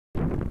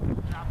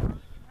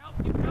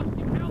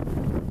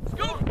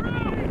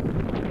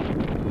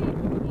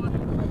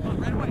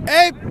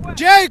Hey,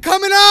 Jay,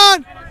 coming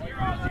on!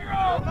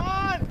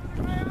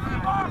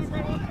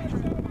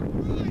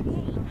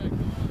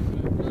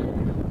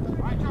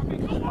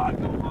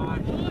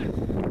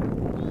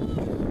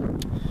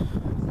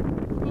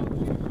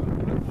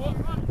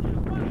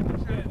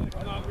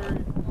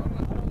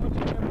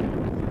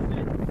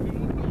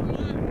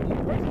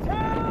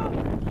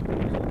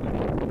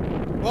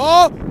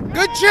 Oh,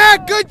 good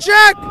check, good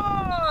check!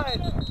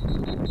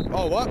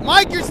 Oh, what?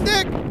 Mike, your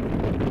stick!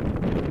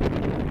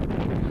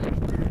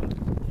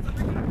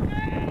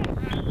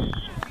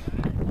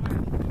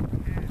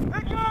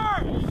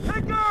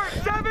 Picker,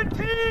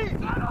 17!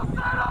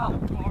 Settle!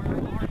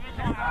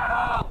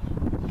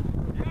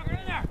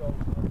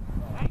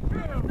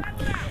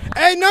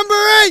 Hey, number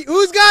 8!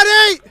 Who's got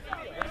 8?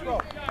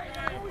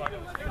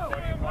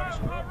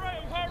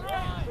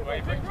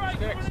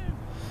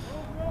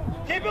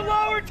 Keep it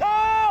lower,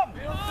 Tom!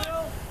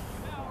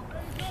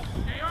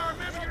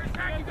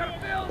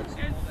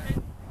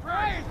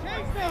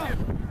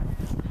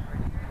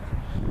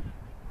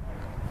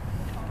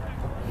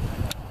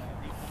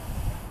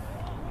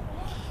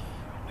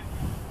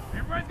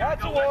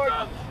 That's a ward.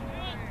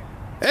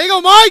 There you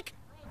go, Mike!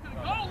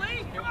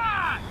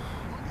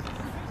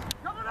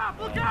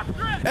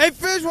 Hey,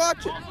 Fish,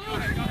 watch it.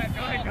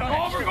 Go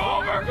over.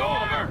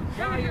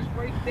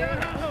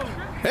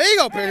 There you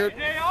go, Pickard.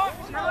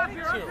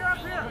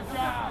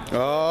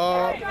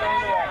 Oh.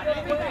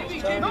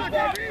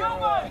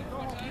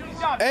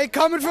 Hey,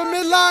 coming from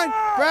midline.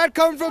 Brad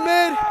coming from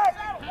mid.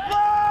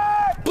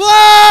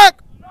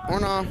 Black! Or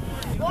no.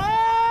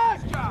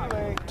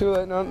 Too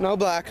late. No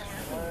black.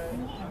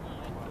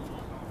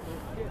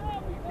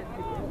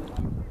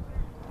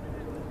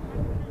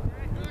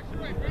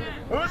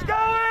 Who's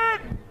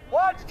going?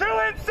 Watch 2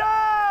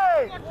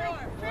 inside!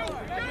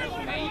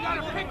 Hey, you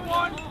gotta pick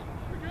one.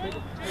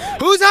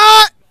 Who's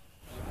hot?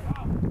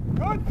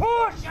 Good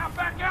push!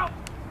 Back out.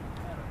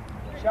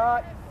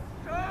 Shot.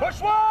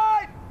 Push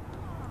wide!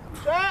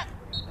 Shot!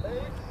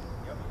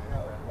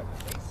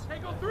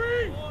 Take go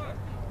 3.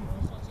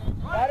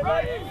 Got it,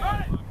 buddy.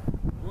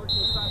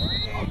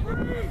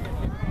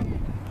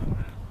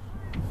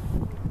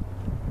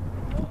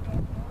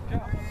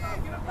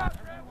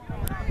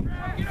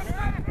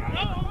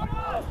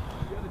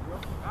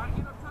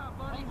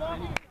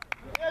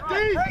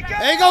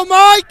 There you go,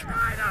 Mike.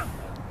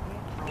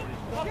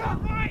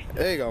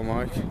 There you go,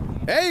 Mike.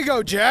 There you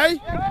go, Jay.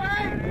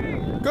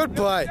 Good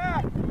play. All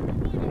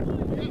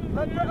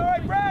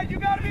right, Brad, you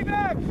gotta be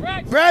back.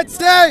 Brad,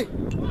 stay.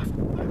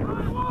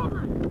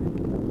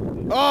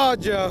 Oh,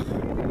 Joe.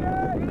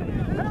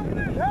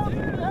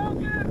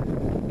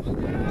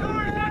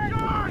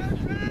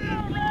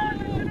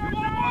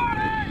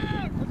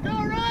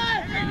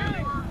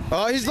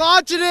 Oh, he's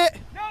launching it.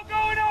 No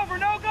going over.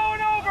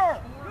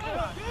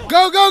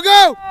 Go.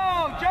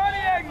 Oh, Johnny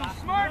Agnew,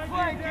 smart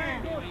play,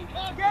 team.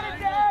 Get it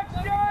to X,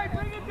 Jay.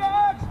 Bring it to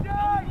X,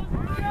 Jay.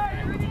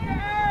 Bring it to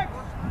X.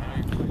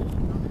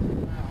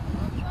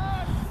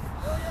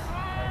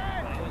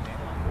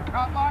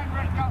 Got line,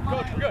 Rick. Got line.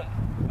 Coach, we're good.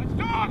 Let's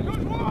talk.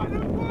 Who's one?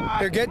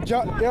 Here, get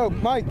Yo,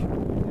 Mike.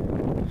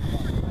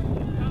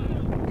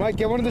 Mike,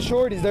 get one of the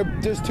shorties.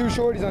 There's 2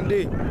 shorties on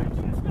D.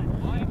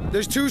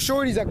 There's 2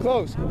 shorties at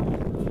close.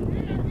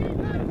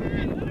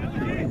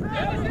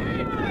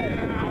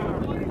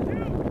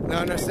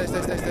 No, stay.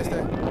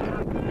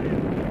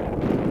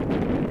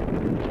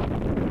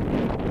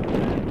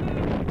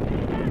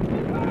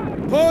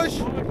 Push!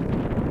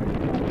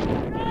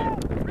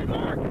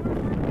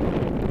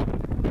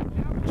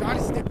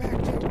 Johnny, step back.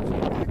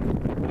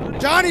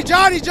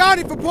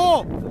 Johnny for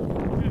Paul.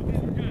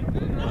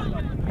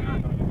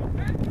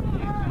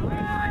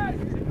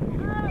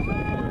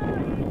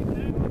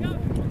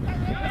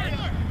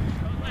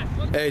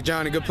 Hey,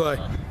 Johnny, good play.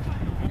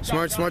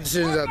 Smart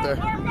decisions out there.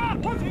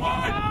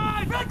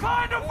 Back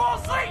hard to full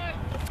sleep.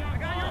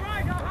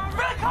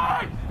 Back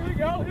hard. Here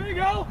we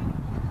go.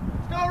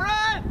 Let's go,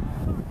 Red.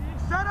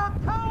 Set up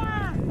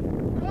towers.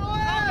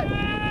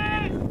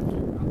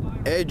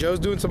 Hey, Joe's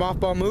doing some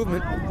off-ball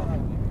movement.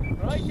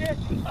 Like it.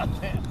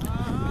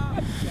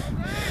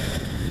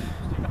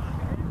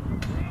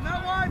 Not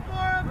wide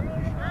for him.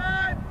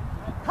 Red.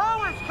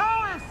 Towers.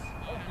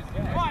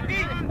 Come on,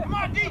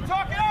 D.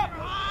 Talk it up.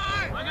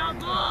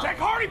 Take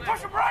Hardy.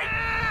 Push him right.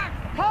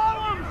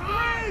 Columns 3.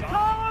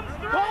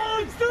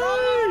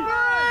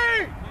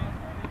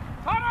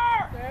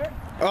 Hunter.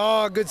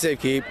 Oh, good save,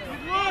 keep. Come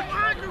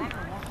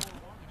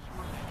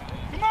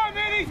on,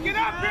 Minnie, get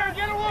up here,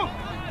 get a whoop.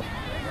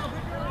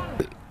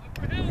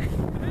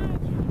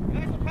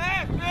 Nice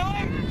pass,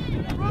 Billy.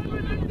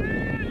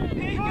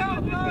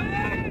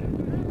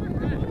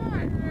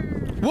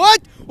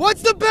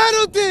 What's the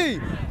penalty?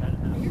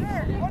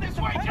 What is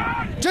way,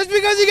 John? Just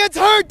because he gets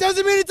hurt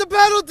doesn't mean it's a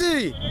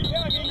penalty.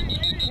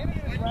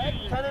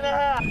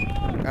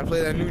 10.5. Gotta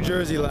play that New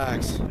Jersey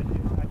lax.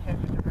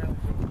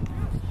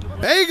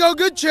 There you go,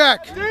 good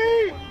check.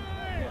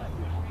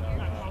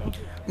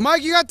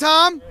 Mike, you got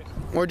Tom?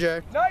 Or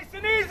Jay? Nice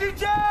and easy,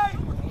 Jay.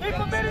 Keep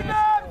a mini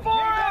man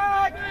for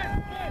it.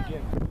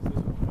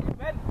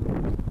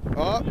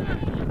 Up.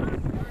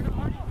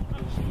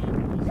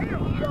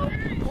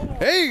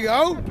 There you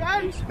go.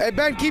 Hey,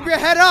 Ben, keep your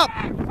head up.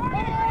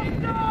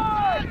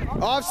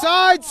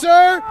 Offside,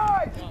 sir.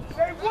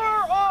 They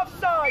were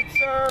offside,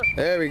 sir.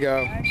 There we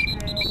go.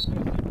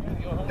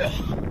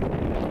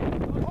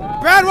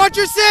 Brad, watch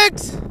your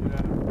 6.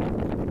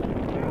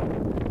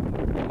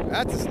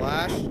 That's a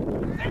slash.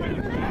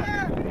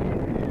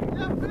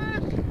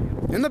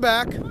 In the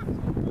back.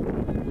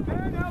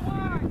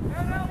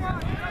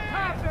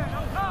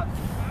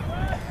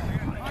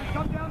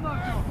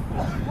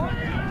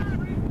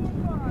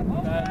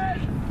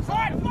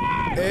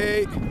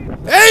 Hey.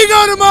 There you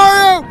go,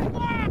 Mario!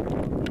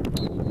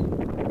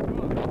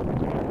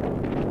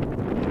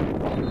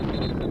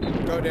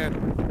 Go, Dan.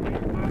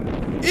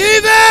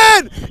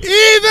 Even!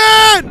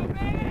 Even!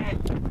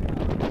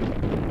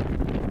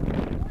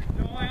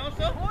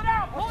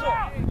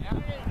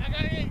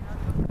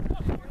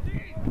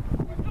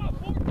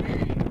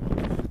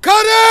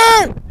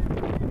 Cutter!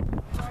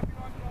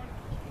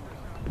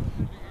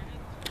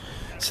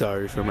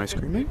 Sorry for my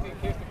screaming.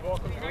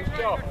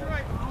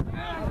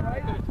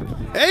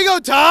 There you go,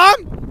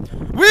 Tom!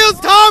 Wheels,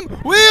 Tom!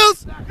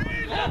 Wheels!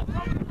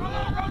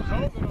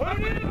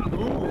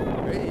 Ooh,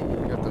 hey,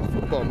 you got the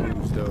football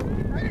moves, though.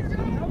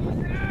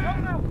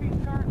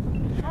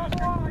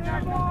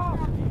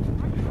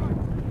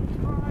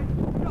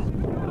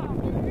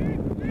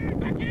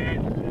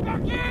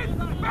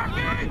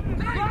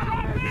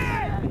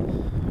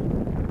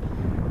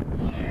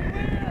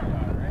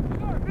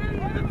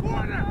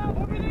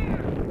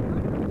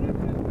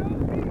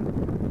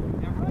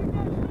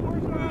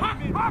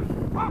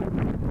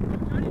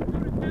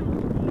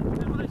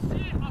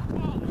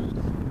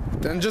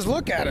 Then just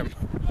look at him.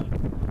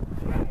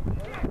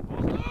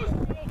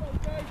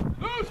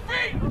 Loose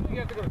feet!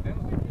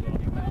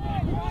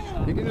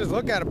 You can just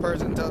look at a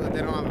person and tell that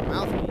they don't have a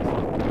mouthpiece.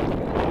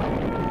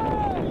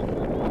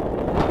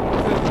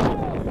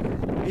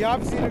 He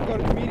obviously didn't go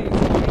to comedians.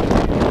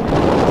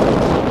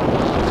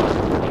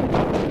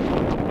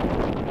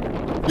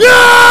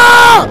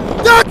 Yeah!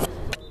 That's...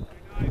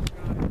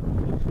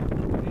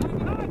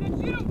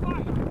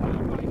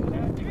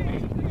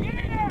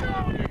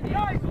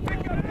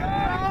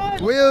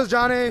 Wheels,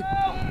 Johnny.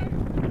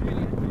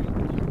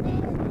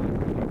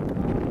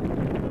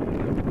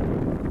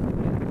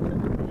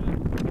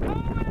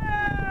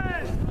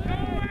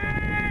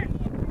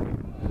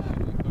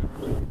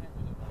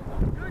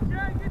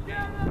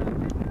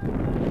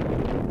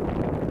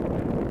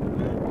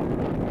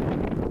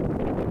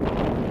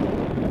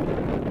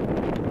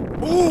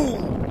 Ooh!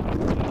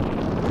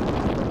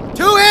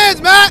 2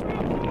 hands, Matt!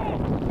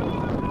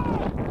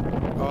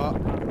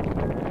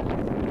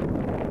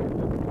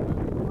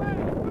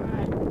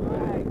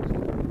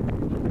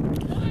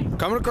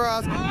 Coming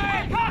across.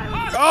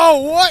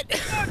 Oh, what?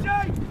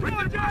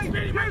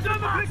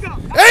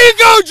 There you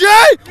go,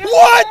 Jay!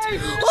 What?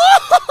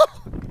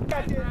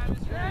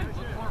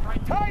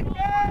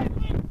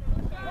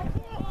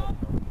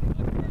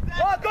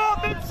 Lock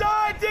off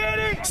inside,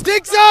 Danny!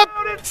 Sticks up!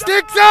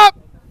 Sticks up!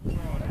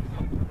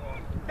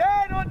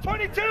 Dan on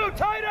 22,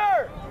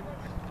 tighter!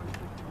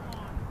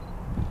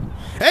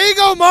 There you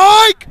go,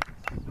 Mike!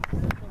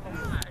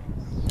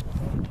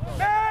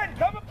 Dan,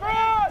 come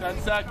across! 10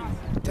 seconds.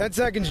 10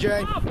 seconds,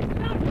 Jay.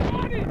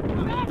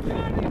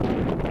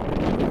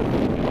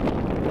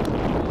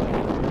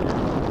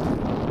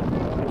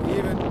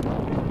 Even.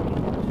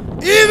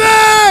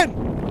 Even!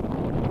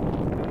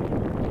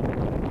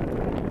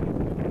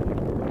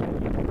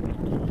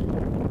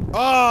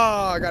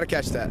 Oh, I gotta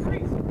catch that.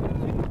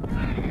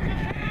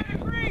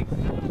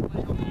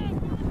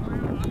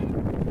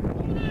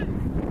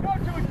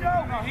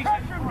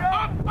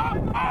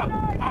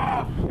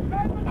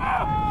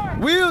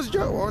 Wheels,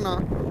 Joe, or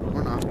not.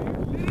 Or not.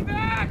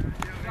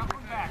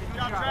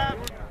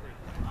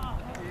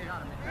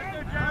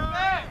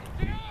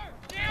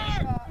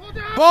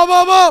 Ball,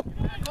 ball, ball!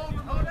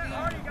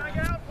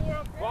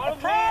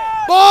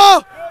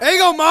 Ball! There you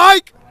go,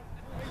 Mike!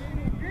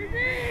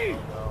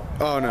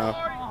 Oh, no.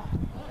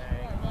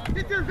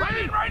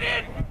 Right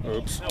in!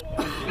 Oops.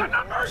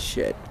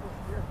 Shit.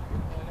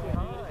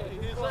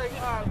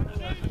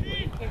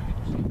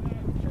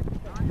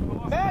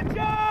 Match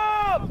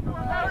up!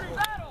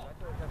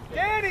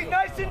 Danny,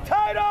 nice and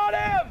tight on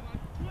him!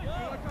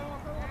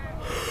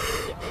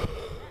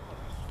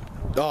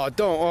 Oh,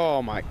 don't.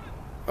 Oh, my.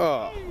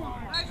 Oh.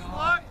 Nice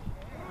look!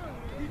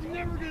 He's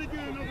never going to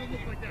get another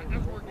look like that.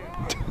 That's working.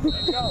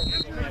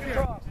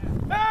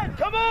 Man,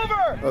 come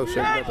over! Oh, shit.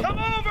 Man, come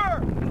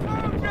over!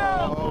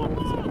 Oh,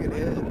 it's a good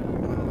hit.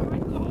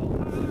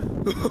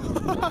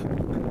 Oh,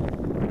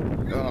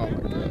 my God.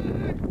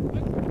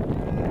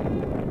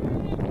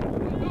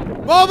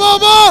 Ball, ball,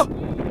 ball!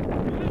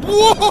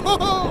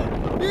 Whoa!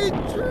 He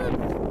tripped.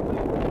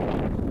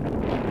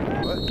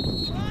 What?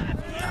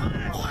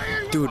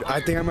 Dude, I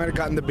think I might have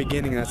gotten the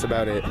beginning. That's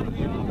about it.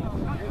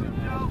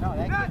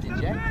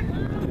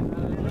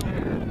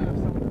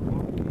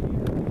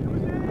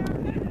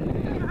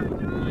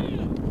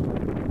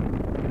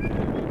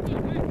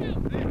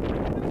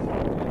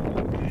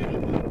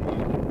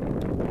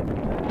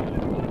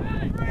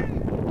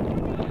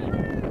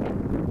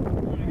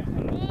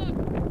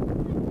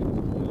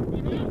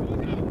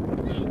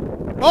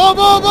 Ball,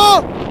 ball,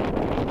 ball!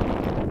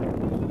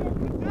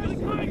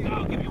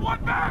 Give me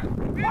one back!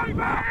 One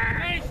back!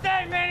 Manny,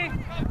 stay, Manny!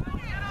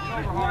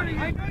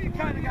 I know you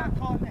kind of got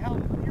caught in the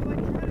helmet, but you're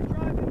like trying to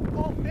drive in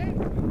all things.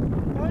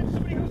 Find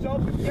somebody who's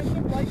open, get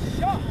the right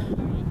shot.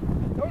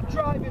 Don't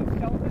drive in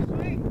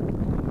selfishly.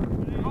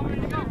 Oh, there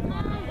you go.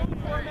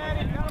 Poor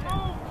Manny, gotta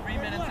move. 3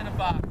 minutes in a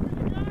box.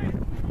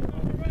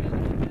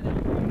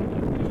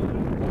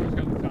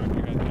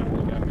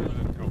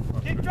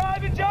 Keep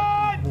driving,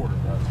 John!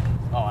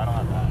 Oh, I don't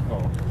have that.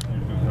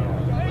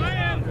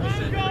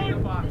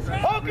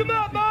 Poke him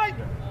up, Mike!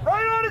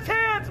 Right on his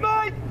hands,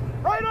 Mike!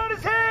 Right on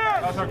his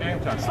hands! That's our game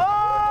time.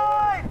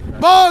 Slide!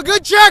 Ball,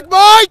 good check,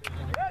 Mike!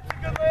 That's a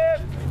good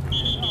lift.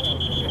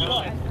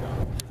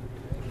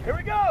 Here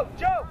we go,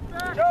 Joe!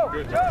 Joe!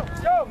 Move! Now,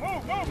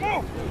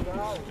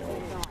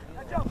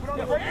 Joe, put on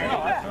the brake.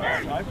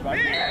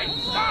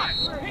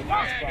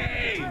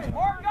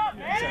 Mark up,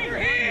 Manny!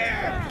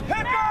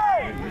 Picker!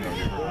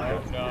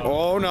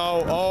 Oh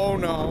no, oh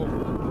no.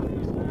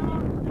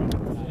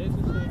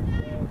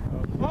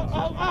 Oh!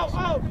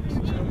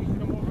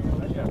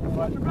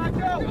 Watch your back,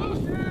 Joe!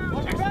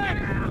 Watch your back!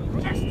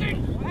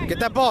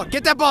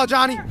 Get that ball,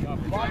 Johnny.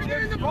 Watch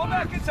it. Roll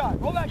back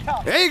inside. Roll back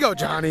top. There you go,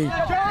 Johnny.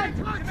 John!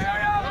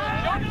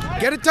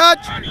 Get a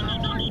touch.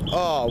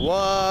 Oh,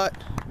 what?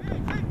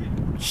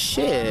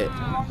 Shit.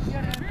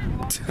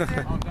 Need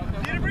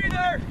a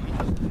breather!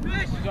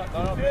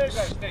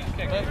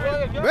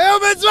 Real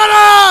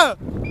Metzweta!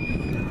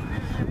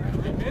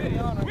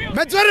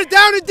 Metzweta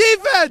down in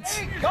defense!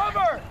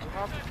 Cover!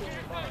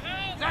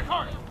 Zach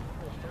Hart.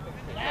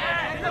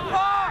 In the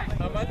box!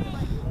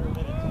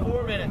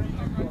 4 minutes.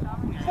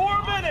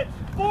 4 minutes!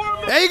 4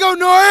 minutes! There you go,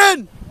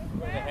 Norton!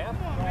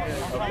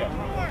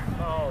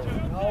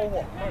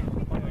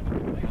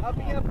 How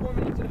can you have 4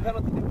 minutes in a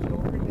penalty? It was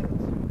over 3 minutes.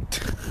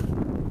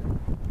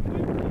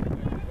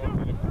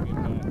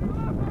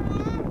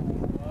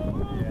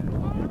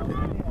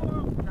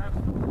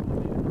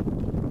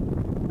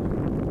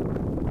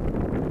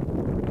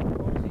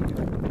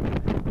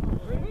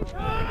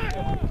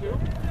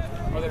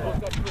 Oh, they both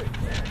got 3.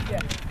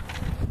 Yeah.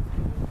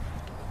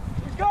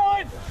 He's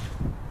going!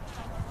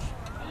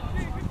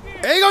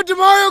 There you go,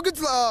 Demario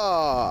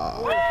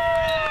Gonzalez.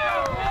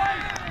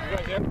 You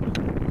guys there?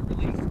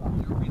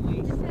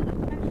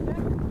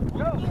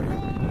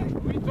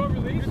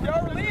 Go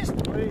released.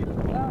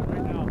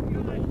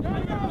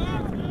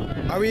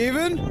 Are we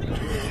even?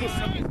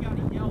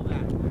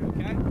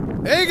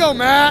 There you go,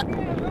 Matt.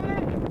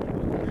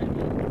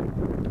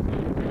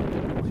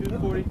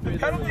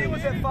 Penalty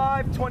was at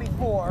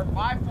 5:24.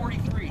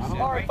 5:43.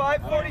 All right,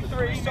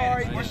 5:43.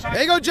 Sorry.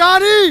 There you go,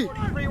 Johnny.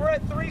 43. We're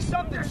at 3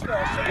 something still.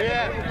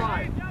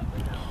 Yeah.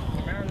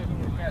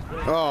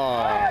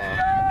 Oh.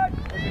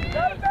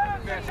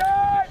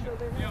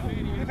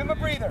 Give him a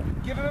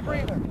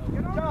breather.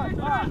 John,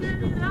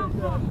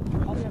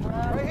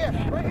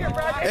 right here,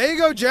 Brad. There you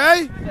go,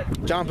 Jay.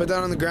 John, put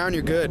that on the ground.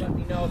 You're good. Let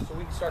me know so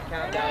we can start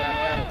counting down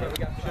that.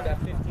 Okay, we should have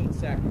 15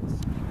 seconds.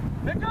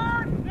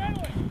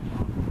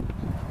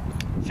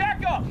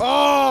 Check up.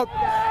 Oh,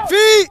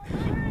 feet.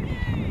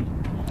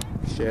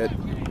 Shit.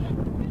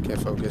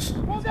 Can't focus.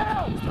 Pull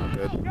down. It's not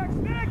good.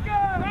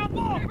 Ground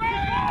ball.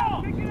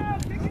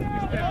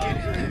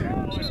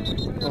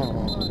 Oh.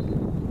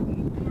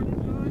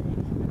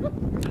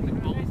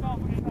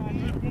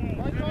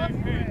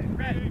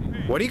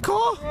 What do you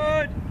call?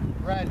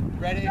 Red,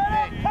 ready,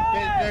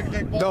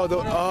 big. No,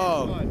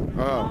 oh.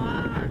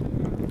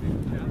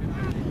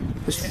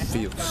 This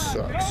field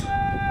sucks.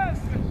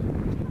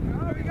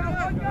 We got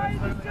one guy in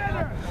the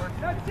center.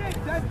 That's it.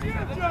 Let's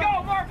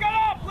go, Mark. Get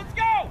up. Let's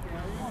go.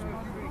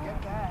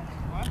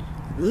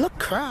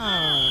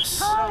 Lacrosse.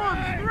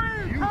 Columns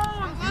 3.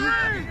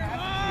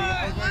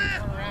 I was ready to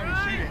turn around and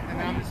shoot it, and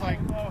then I'm just like,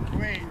 oh,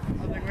 wait. I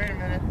was like, wait a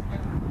minute.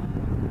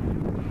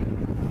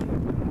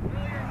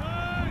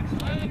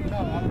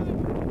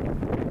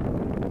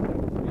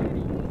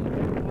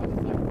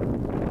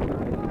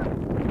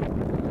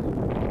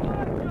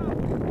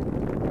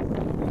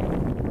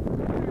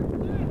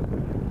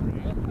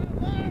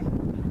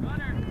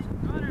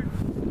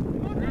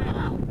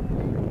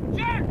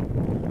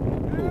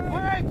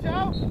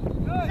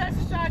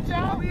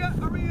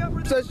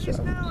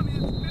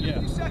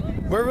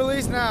 We're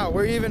released now.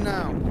 We're even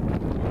now.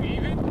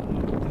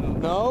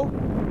 No?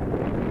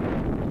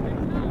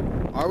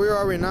 Are we or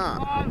are we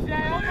not?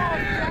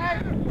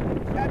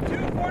 At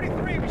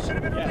 2:43, we should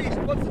have been released.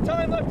 What's the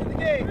time left in the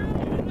game?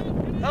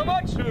 How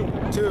much? 2.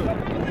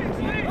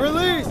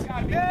 Release.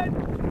 Ben.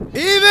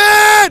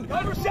 Even!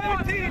 Number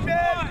 17,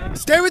 Ben.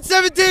 Stay with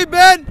 17,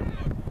 Ben.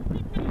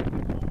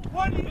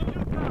 What do you do?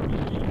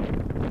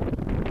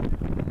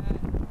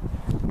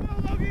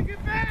 Logan,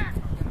 get back.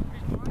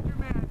 Find your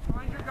man.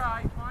 Find your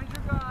guy.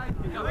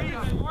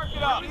 Mark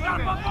it up.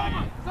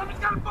 Somebody's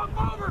got to bump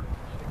over.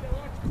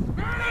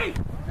 Manny!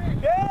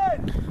 Ben.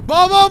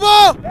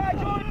 Ball. Back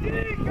on D.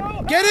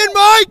 Go. Get in,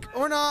 Mike!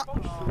 Or not.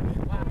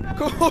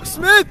 Go,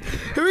 Smith.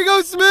 Here we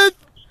go, Smith.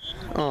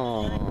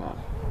 Oh.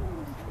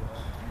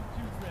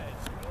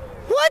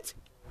 What?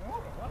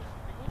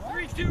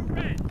 3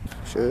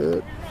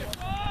 Shit.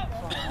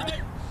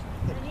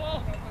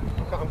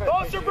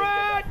 Closer,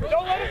 Brad!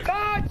 Don't let him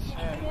touch!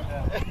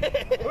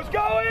 Who's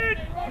going?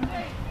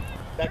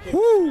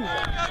 Woo!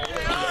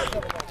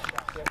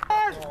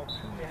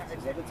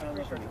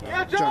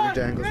 Yeah, Johnny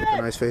Dangles with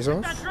a nice face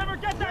off.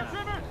 Get that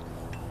trimmer!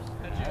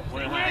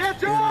 Yeah,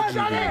 John!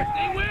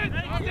 Stay with!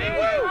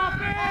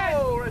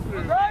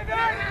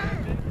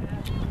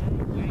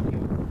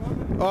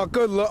 Oh,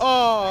 good look.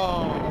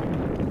 Oh!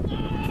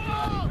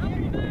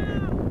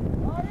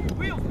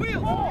 Wheel!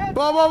 Ball,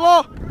 ball,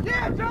 ball!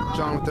 Yeah, John!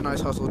 John with the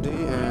nice hustle D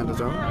and a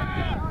zone.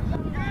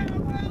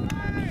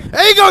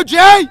 There you go,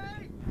 Jay!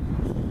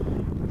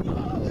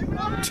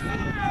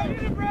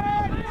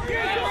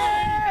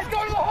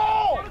 Go to the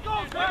hole!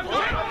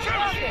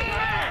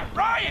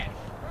 Ryan!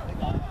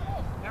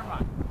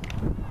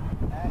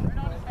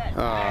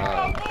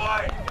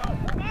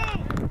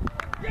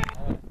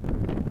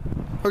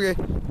 Okay.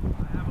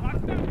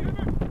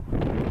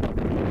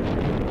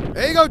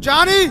 There you go,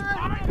 Johnny!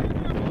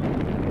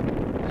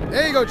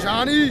 There you go,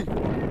 Johnny!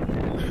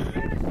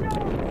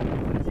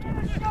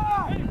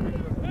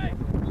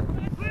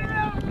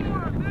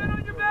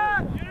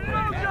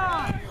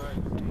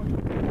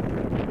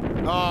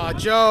 Oh,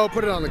 Joe,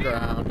 put it on the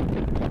ground.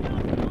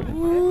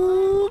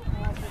 Woo.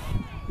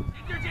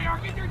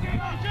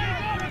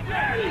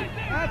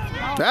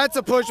 That's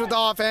a push with the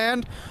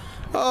offhand.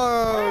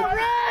 Oh.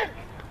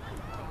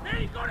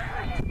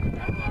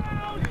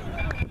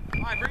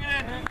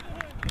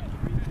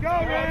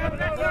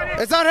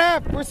 It's not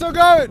half. We're still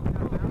going.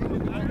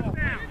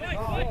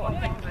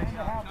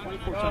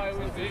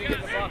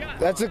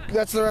 That's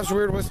the ref's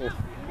weird whistle.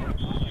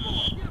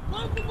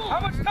 How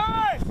much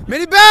time?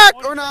 Mini back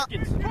or not?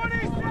 20 seconds!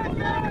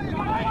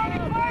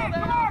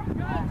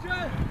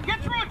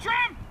 Get through,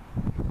 Trim!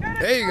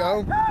 There you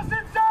go. Pass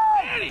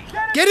inside!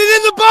 Get it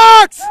in the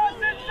box! Pass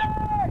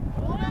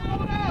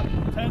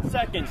inside! 10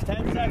 seconds.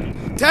 10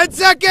 seconds. 10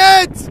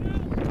 seconds!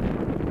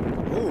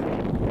 Ooh.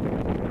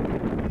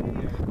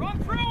 Run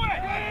through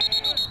it!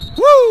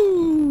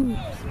 Woo!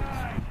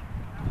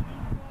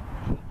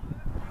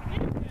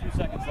 2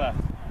 seconds left.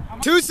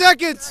 2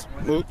 seconds!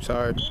 Oops,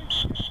 sorry.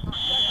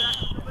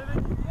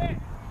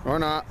 Or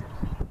not.